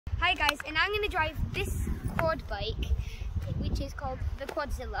Hi guys, and I'm going to drive this quad bike, which is called the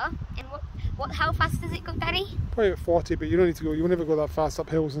Quadzilla. And how fast does it go, Daddy? Probably at 40, but you don't need to go. You'll never go that fast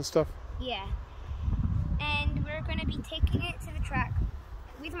up hills and stuff. Yeah. And we're going to be taking it to the track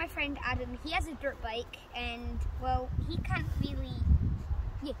with my friend Adam. He has a dirt bike, and well, he can't really.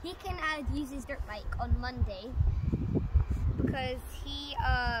 Yeah, he can use his dirt bike on Monday because he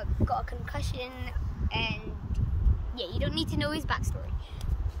got a concussion, and yeah, you don't need to know his backstory.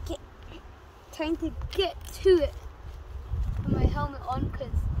 Trying to get to it with my helmet on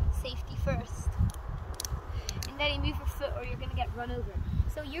because safety first. And then you move your foot or you're going to get run over.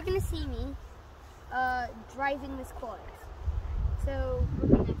 So you're going to see me driving this quad. So we're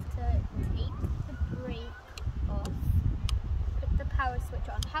going to have to take the brake off, put the power switch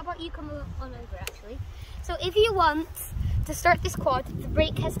on. How about you come on over actually? So if you want to start this quad, the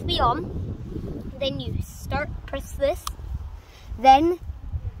brake has to be on. Then you press this. Then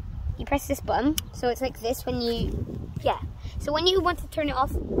you press this button, so it's like this when you, so when you want to turn it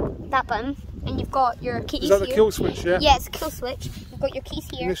off, that button, and you've got your keys here. Is that the kill switch, yeah? Yeah, it's a kill switch. You've got your keys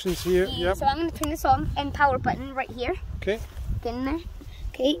here. Ignition's here, yep. So I'm going to turn this on, and power button right here. Okay. Get in there.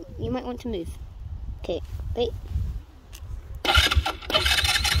 Okay, you might want to move. Okay, wait.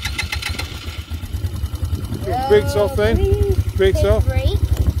 Okay, brakes off then. Brakes off. Brake.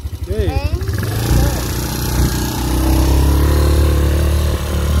 Okay.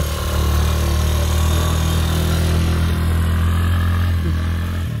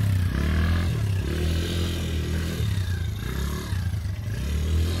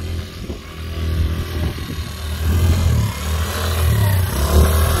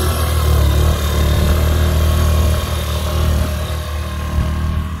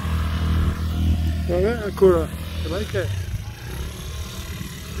 Alright, Akura, I like it.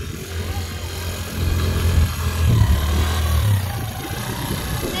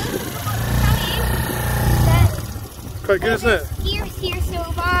 Quite good, isn't it? Gears here, so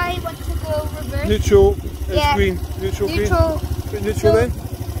if I want to go reverse. Neutral is green. Neutral green. Neutral then?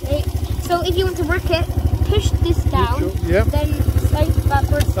 So if you want to work it, push this down, neutral, yep. Then slide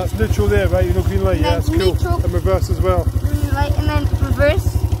backwards. That's neutral there, right? You know, green light, yeah, that's cool. Neutral. And reverse as well. Green light, and then reverse.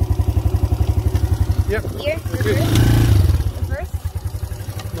 Yep. Here, good. Reverse.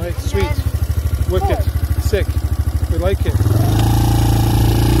 Nice, sweet. Wicked. Sick. We like it.